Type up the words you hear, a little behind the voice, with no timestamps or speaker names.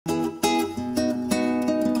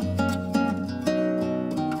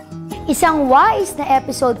Isang wise na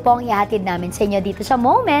episode po ang ihatid namin sa inyo dito sa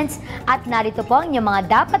Moments at narito po ang inyong mga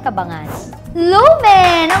dapat abangan.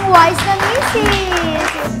 Lumen! Ang wise na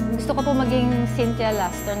misis! Gusto ko po maging Cynthia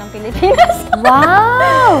Laster ng Pilipinas.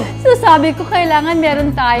 Wow! So sabi ko, kailangan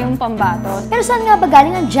meron tayong pambatos. Pero saan nga ba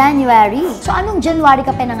galing ang January? So anong January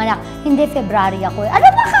ka pinanganak? Hindi, February ako. Ano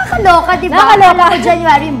nakakaloka, di ba? Nakakaloka. Ako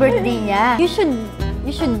January yung birthday niya.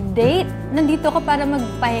 You should date. Nandito ka para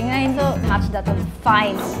magpahinga. So, match that on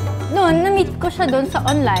fine. Noon, na-meet ko siya doon sa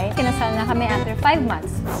online. Kinasal na kami after 5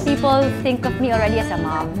 months. People think of me already as a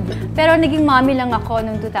mom. Pero naging mommy lang ako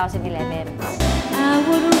noong 2011. I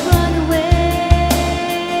wouldn't run away.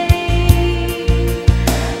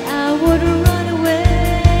 I wouldn't run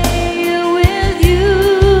away with you.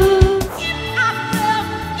 If I fail,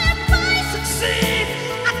 if I succeed,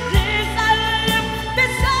 at least I live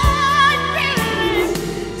beside me.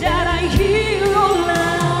 That I hero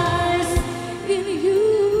lies in you.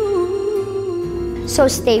 So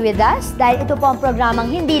stay with us dahil ito po ang programang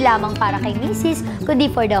hindi lamang para kay misis, kundi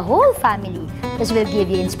for the whole family. This will give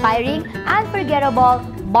you inspiring, unforgettable,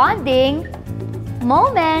 bonding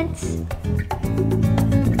moments.